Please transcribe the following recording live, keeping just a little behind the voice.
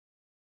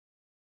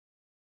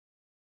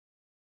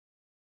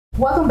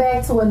Welcome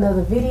back to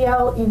another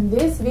video. In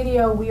this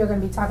video, we are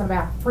going to be talking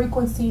about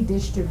frequency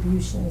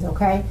distributions,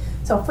 okay?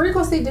 So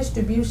frequency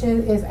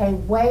distribution is a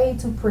way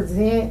to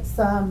present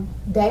some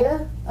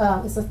data.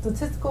 It's a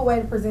statistical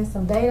way to present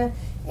some data.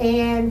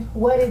 And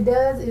what it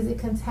does is it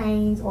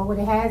contains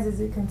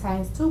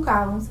two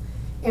columns.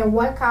 In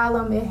one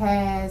column, it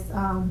has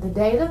the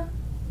data.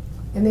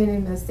 And then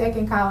in the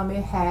second column,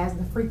 it has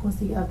the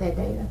frequency of that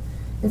data.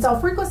 And so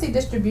frequency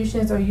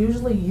distributions are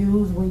usually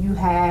used when you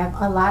have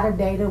a lot of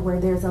data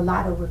where there's a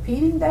lot of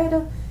repeating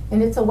data,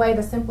 and it's a way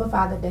to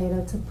simplify the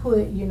data to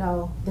put,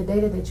 the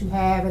data that you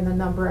have and the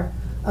number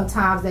of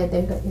times that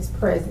data is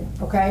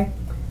present, okay?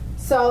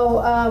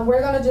 So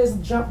we're gonna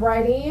just jump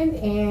right in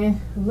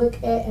and look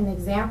at an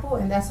example,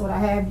 and that's what I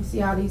have. You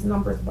see all these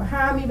numbers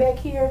behind me back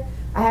here?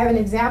 I have an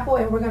example,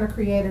 and we're going to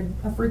create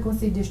a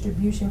frequency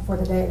distribution for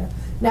the data.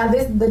 Now,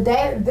 this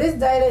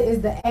data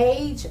is the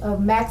age of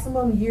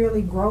maximum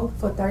yearly growth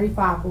for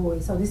 35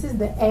 boys. So this is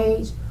the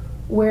age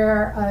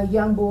where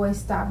young boys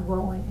stop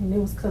growing, and it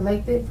was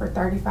collected for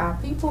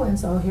 35 people. And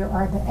so here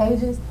are the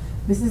ages.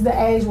 This is the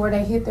age where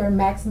they hit their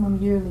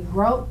maximum yearly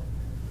growth,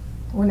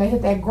 when they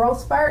hit that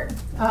growth spurt.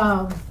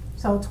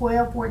 So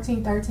 12,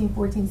 14, 13,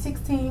 14,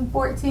 16,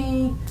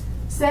 14.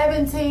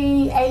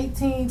 17,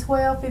 18,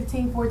 12,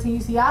 15, 14. You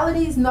see all of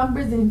these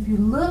numbers, and if you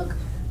look,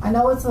 I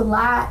know it's a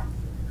lot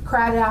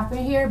crowded off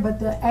in here,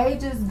 but the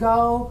ages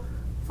go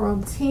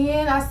from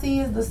 10, I see,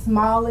 is the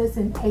smallest,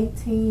 and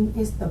 18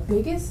 is the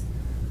biggest.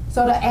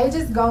 So the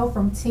ages go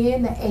from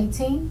 10 to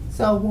 18.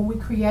 So when we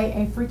create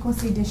a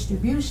frequency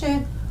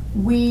distribution,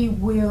 we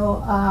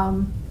will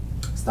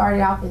start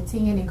it off at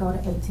 10 and go to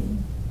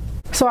 18.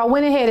 So I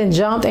went ahead and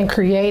jumped and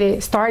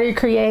started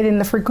creating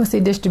the frequency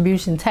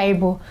distribution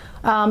table.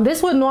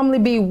 This would normally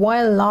be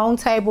one long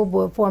table,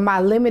 but for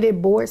my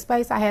limited board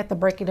space, I had to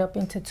break it up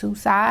into two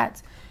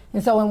sides.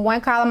 And so in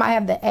one column, I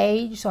have the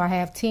age. So I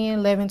have 10,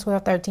 11,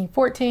 12, 13,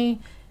 14.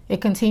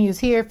 It continues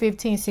here,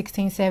 15,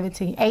 16,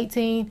 17,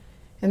 18.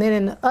 And then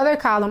in the other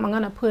column, I'm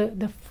going to put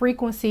the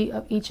frequency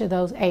of each of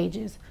those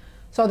ages.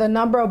 So the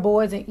number of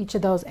boys in each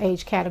of those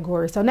age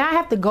categories. So now I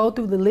have to go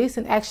through the list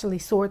and actually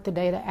sort the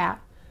data out.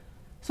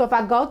 So if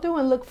I go through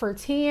and look for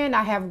 10,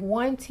 I have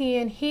one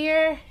 10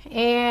 here,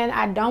 and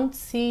I don't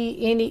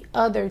see any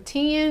other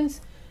 10s.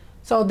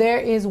 So there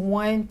is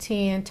one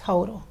 10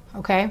 total,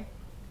 okay?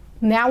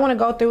 Now I want to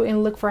go through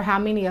and look for how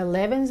many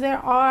 11s there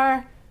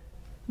are.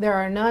 There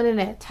are none in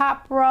that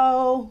top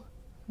row.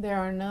 There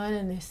are none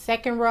in the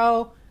second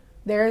row.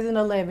 There is an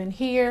 11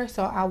 here,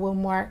 so I will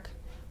mark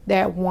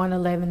that one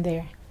 11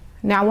 there.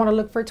 Now I want to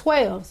look for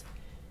 12s.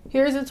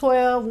 Here's a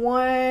 12,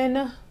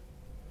 1,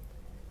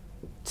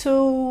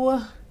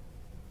 2,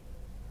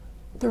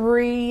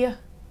 3,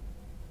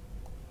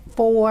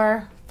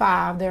 4,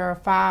 5. There are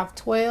 5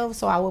 12s,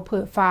 so I will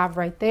put 5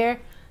 right there.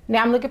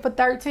 Now I'm looking for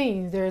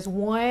 13s. There's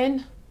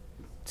 1,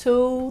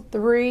 2,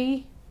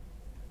 3,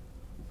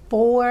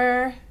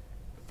 4,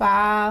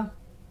 5,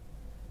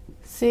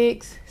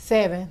 6,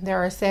 7. There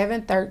are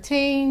 7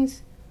 13s.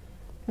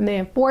 And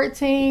then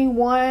 14,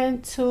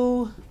 1,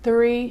 2,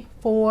 3,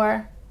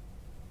 4,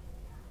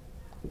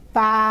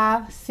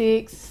 5,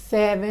 6,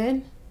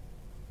 7,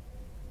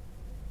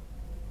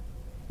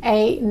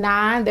 8,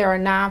 9. There are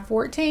 9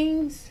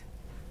 14s.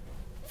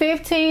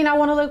 15 I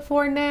want to look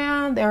for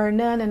now. There are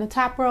none in the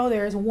top row.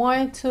 There's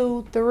 1,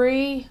 2,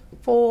 3,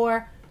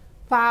 4,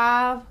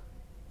 5,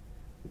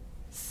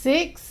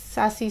 6.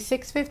 I see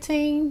 6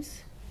 15s.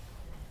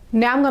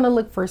 Now I'm going to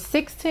look for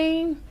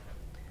 16.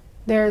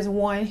 There's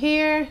 1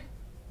 here.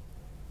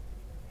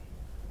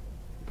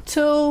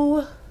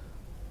 2,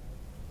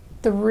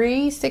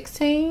 3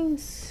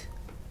 16s.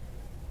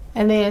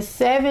 And then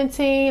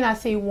 17, I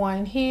see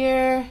 1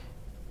 here.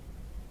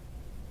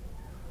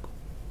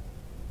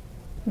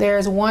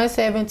 There's 1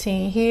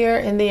 17 here,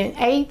 and then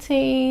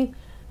 18,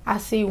 I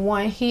see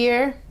 1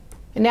 here.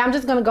 And now I'm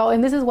just gonna go,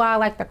 and this is why I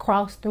like to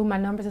cross through my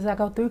numbers as I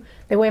go through.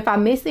 That way if I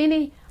miss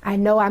any, I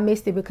know I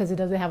missed it because it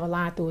doesn't have a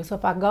line through it. So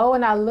if I go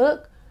and I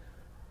look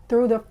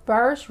through the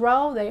first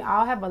row, they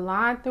all have a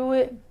line through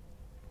it.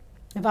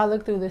 If I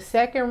look through the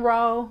second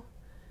row,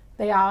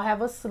 they all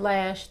have a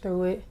slash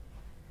through it.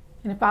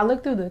 And if I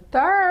look through the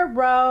third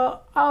row,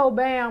 oh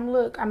bam,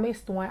 look, I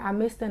missed one. I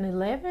missed an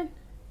 11.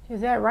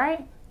 Is that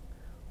right?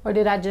 Or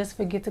did I just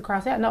forget to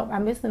cross out? No, I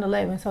missed an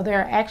 11. So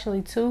there are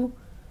actually 2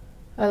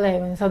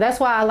 11. So that's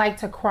why I like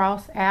to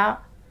cross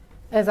out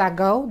as I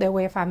go. That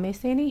way if I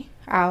miss any,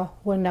 I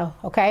will know,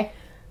 okay?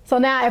 So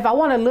now if I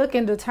want to look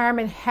and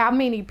determine how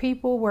many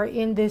people were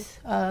in this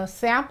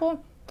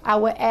sample, I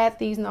would add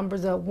these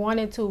numbers up. 1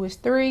 and 2 is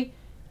 3.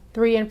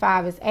 3 and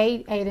 5 is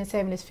 8. 8 and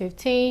 7 is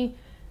 15.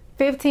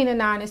 15 and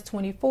 9 is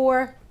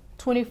 24.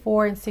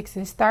 24 and 6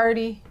 is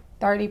 30.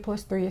 30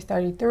 plus 3 is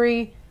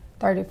 33.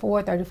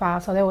 34,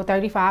 35. So there were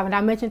 35. And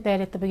I mentioned that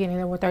at the beginning.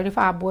 There were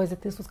 35 boys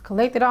that this was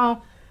collected on.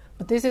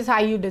 But this is how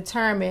you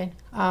determine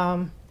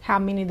how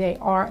many there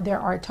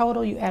are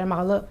total. You add them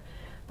all up.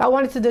 If I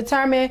wanted to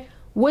determine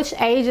which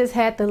ages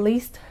had the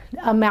least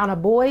amount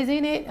of boys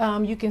in it,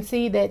 you can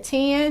see that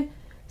 10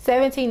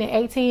 17 and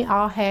 18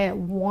 all had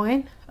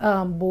one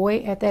boy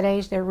at that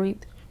age that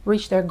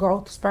reached their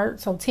growth spurt.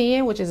 So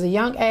 10, which is a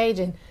young age,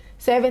 and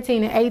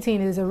 17 and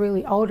 18 is a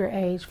really older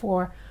age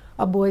for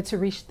a boy to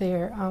reach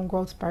their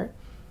growth spurt.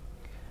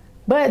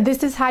 But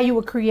this is how you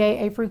would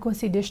create a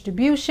frequency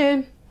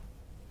distribution.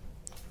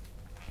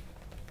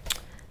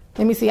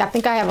 Let me see. I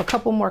think I have a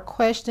couple more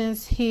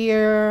questions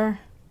here.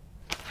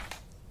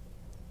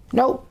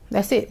 Nope,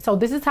 that's it. So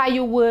this is how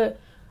you would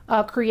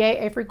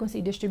create a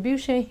frequency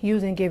distribution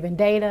using given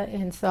data.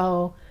 And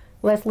so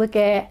let's look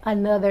at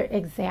another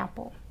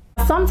example.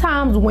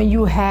 Sometimes when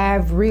you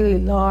have really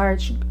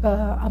large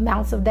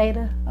amounts of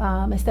data,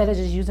 instead of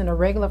just using a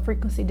regular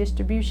frequency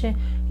distribution,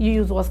 you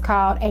use what's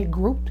called a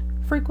grouped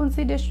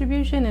frequency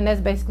distribution, and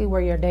that's basically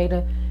where your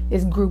data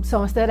is grouped.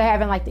 So instead of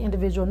having like the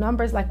individual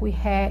numbers like we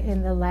had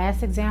in the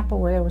last example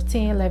where there was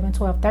 10, 11,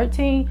 12,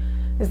 13,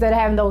 instead of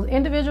having those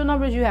individual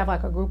numbers, you have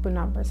like a group of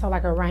numbers, so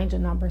like a range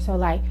of numbers. So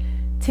like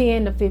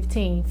 10 to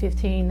 15,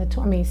 15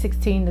 to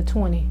 16 to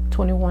 20,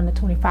 21 to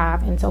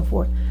 25, and so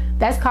forth.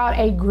 That's called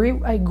a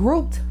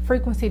grouped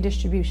frequency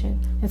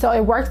distribution. And so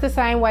it works the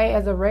same way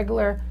as a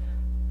regular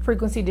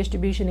frequency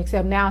distribution,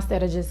 except now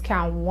instead of just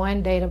count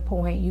one data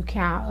point, you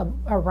count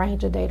a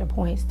range of data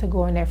points to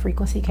go in that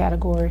frequency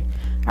category.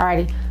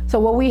 Alrighty, so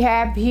what we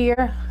have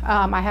here,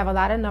 I have a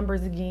lot of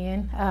numbers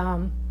again,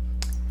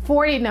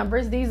 40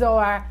 numbers. These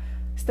are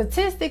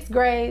statistics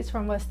grades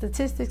from a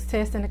statistics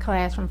test in the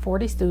class from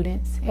 40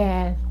 students.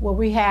 And what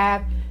we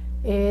have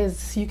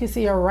is, you can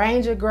see a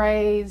range of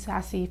grades.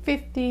 I see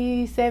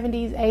 50s,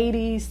 70s,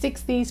 80s,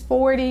 60s,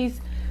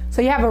 40s.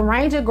 So you have a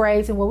range of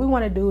grades, and what we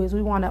want to do is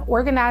we want to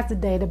organize the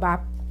data by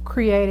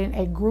creating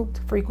a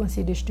grouped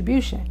frequency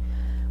distribution.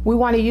 We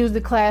want to use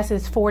the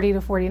classes 40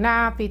 to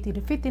 49, 50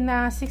 to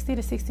 59, 60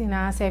 to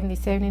 69, 70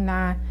 to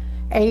 79,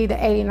 80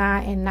 to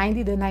 89, and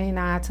 90 to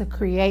 99 to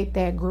create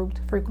that grouped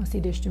frequency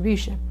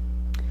distribution.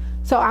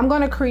 So I'm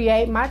going to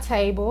create my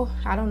table.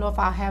 I don't know if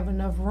I'll have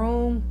enough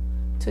room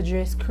to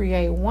just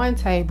create one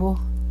table.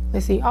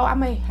 Let's see. Oh, I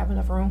may have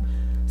enough room.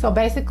 So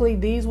basically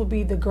these will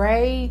be the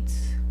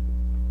grades.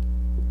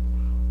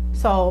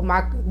 So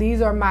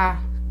these are my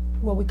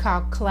what we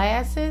call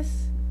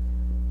classes.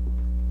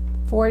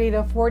 40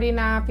 to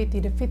 49,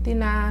 50 to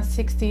 59,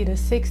 60 to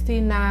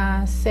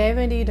 69,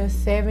 70 to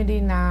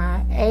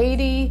 79,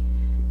 80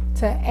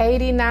 to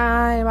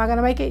 89. Am I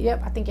gonna make it?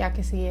 Yep, I think y'all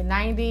can see it.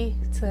 90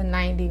 to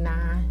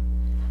 99.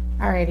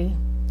 Alrighty,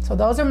 so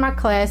those are my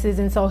classes,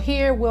 and so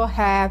here we'll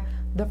have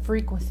the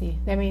frequency.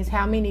 That means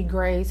how many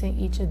grades in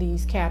each of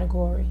these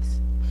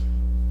categories.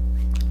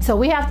 So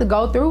we have to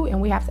go through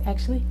and we have to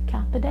actually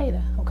count the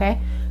data,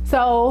 okay?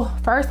 So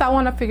first I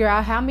want to figure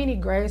out how many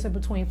grades are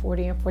between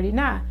 40 and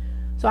 49.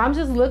 So I'm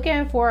just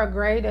looking for a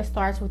grade that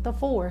starts with a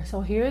 4.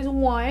 So here's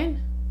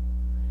 1,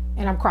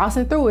 and I'm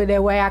crossing through it.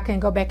 That way I can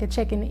go back and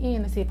check in the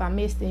end and see if I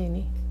missed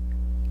any.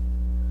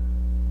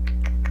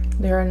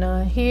 There are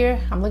none here.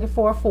 I'm looking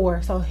for a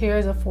 4. So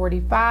here's a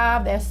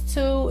 45, that's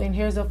 2, and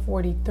here's a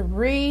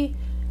 43,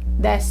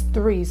 that's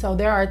 3. So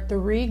there are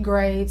 3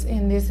 grades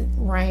in this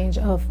range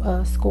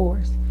of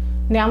scores.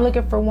 Now I'm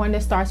looking for one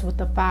that starts with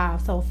the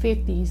 5. So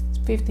 50s,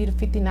 50 to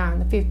 59,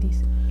 the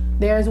 50s.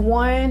 There's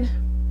 1,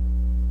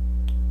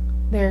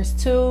 there's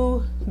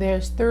 2,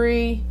 there's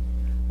 3,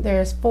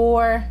 there's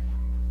 4,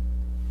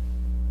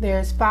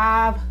 there's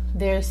 5,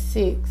 there's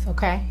 6.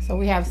 Okay, so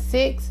we have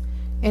 6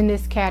 in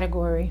this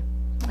category.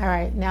 All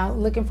right, now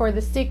looking for the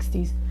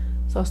 60s.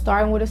 So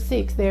starting with a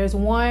 6, there's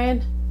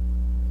 1,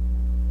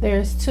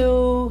 there's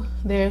 2,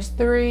 there's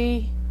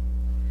 3,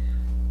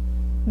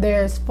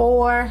 there's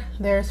 4,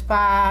 there's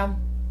 5,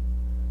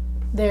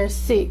 there's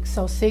 6.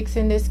 So 6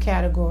 in this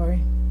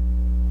category.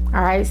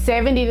 All right,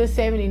 70 to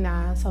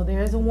 79. So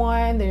there's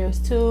 1, there's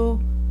 2,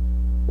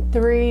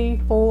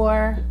 3,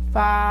 4,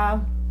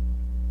 5,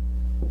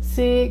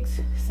 6,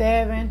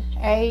 7,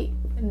 8,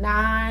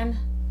 9,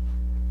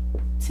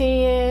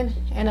 10,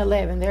 and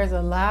 11. There's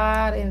a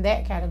lot in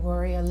that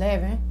category.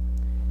 11.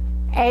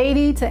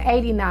 80 to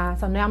 89.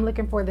 So now I'm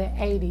looking for the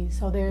 80s.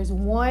 So there's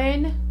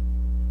 1,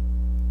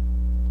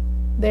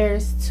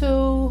 there's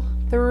 2,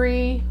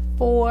 3,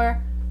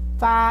 4,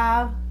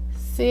 5,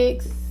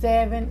 6,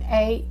 7,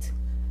 8,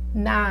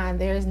 9.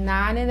 There's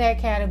 9 in that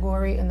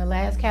category, and the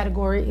last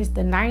category is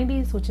the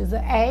 90s, which is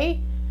an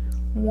A.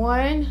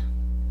 1,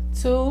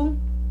 2,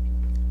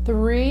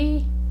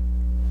 3,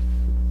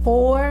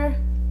 4,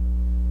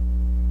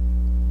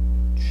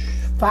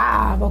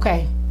 5.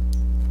 Okay.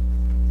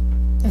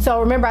 And so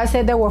remember I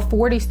said there were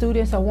 40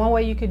 students. So one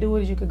way you could do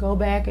it is you could go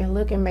back and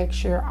look and make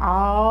sure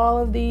all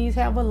of these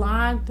have a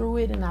line through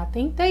it, and I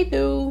think they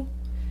do.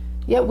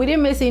 Yep, we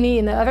didn't miss any.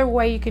 And the other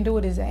way you can do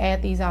it is to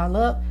add these all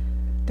up.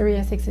 3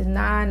 and 6 is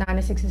 9, 9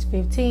 and 6 is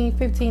 15,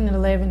 15 and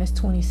 11 is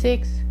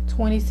 26,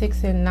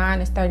 26 and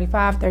 9 is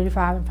 35,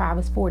 35 and 5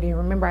 is 40. And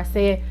remember I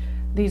said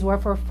these were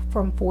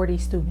from 40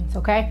 students,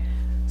 okay?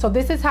 So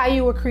this is how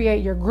you would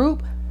create your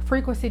group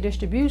frequency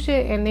distribution,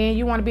 and then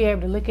you want to be able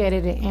to look at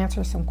it and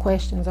answer some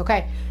questions,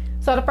 okay?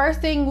 So the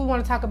first thing we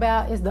want to talk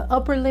about is the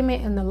upper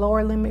limit and the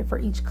lower limit for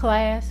each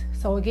class.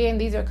 So again,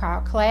 these are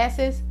called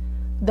classes.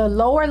 The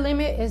lower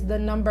limit is the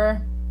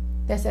number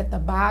that's at the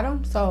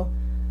bottom. So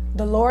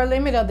the lower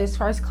limit of this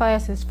first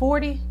class is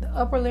 40. The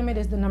upper limit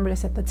is the number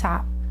that's at the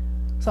top.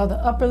 So the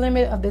upper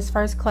limit of this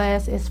first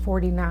class is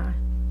 49.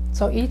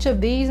 So each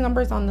of these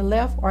numbers on the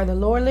left are the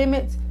lower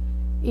limits.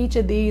 Each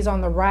of these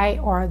on the right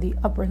are the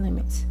upper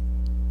limits.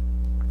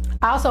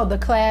 Also, the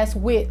class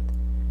width.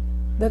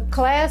 The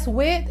class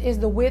width is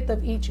the width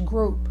of each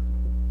group.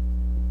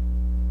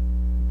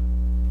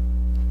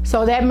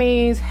 So that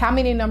means how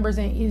many numbers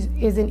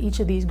is in each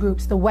of these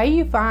groups. The way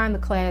you find the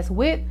class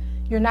width,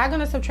 you're not going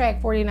to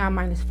subtract 49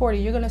 minus 40.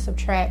 You're going to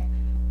subtract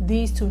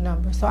these two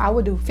numbers. So I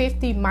would do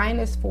 50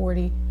 minus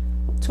 40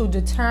 to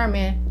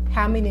determine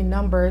how many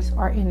numbers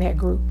are in that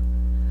group.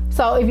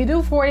 So if you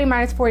do 40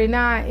 minus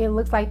 49, it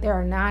looks like there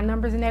are 9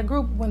 numbers in that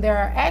group, when there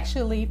are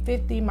actually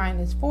 50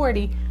 minus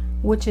 40,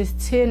 which is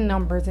 10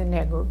 numbers in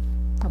that group.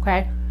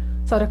 Okay,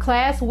 so the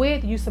class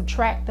width, you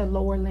subtract the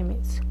lower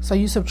limits. So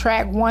you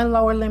subtract one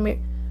lower limit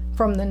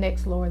from the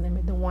next lower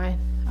limit, the one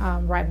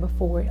right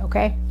before it.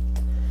 Okay,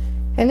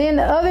 and then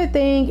the other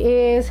thing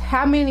is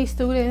how many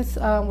students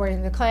were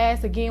in the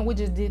class. Again, we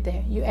just did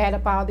that. You add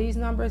up all these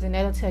numbers and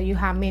that'll tell you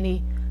how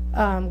many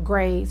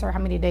grades or how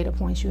many data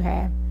points you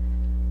have.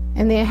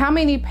 And then how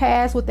many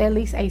pass with at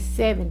least a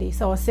 70.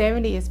 So a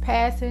 70 is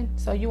passing.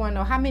 So you want to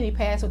know how many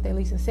pass with at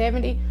least a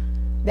 70.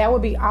 That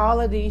would be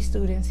all of these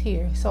students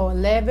here. So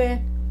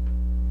 11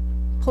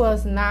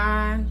 plus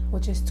 9,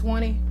 which is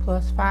 20,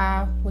 plus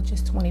 5, which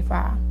is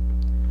 25.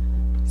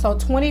 So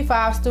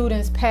 25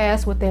 students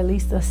pass with at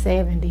least a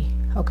 70.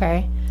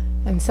 Okay,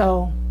 and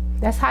so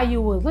that's how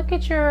you will look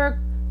at your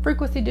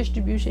frequency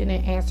distribution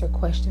and answer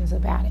questions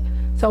about it.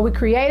 So we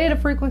created a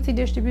frequency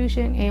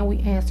distribution and we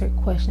answered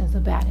questions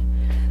about it.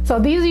 So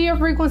these are your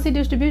frequency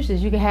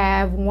distributions. You can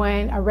have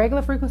a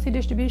regular frequency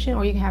distribution,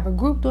 or you can have a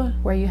grouped one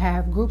where you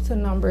have groups of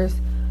numbers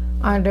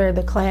under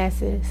the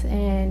classes.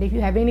 And if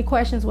you have any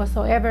questions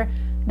whatsoever,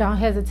 don't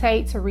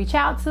hesitate to reach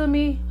out to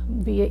me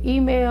via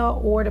email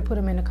or to put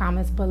them in the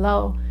comments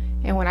below.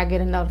 And when I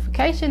get a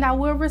notification, I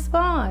will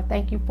respond.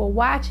 Thank you for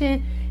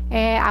watching.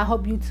 And I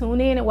hope you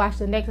tune in and watch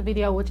the next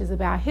video, which is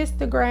about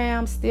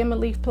histograms, stem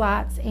and leaf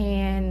plots,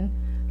 and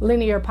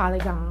linear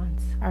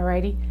polygons.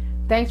 Alrighty.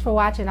 Thanks for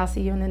watching. I'll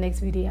see you in the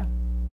next video.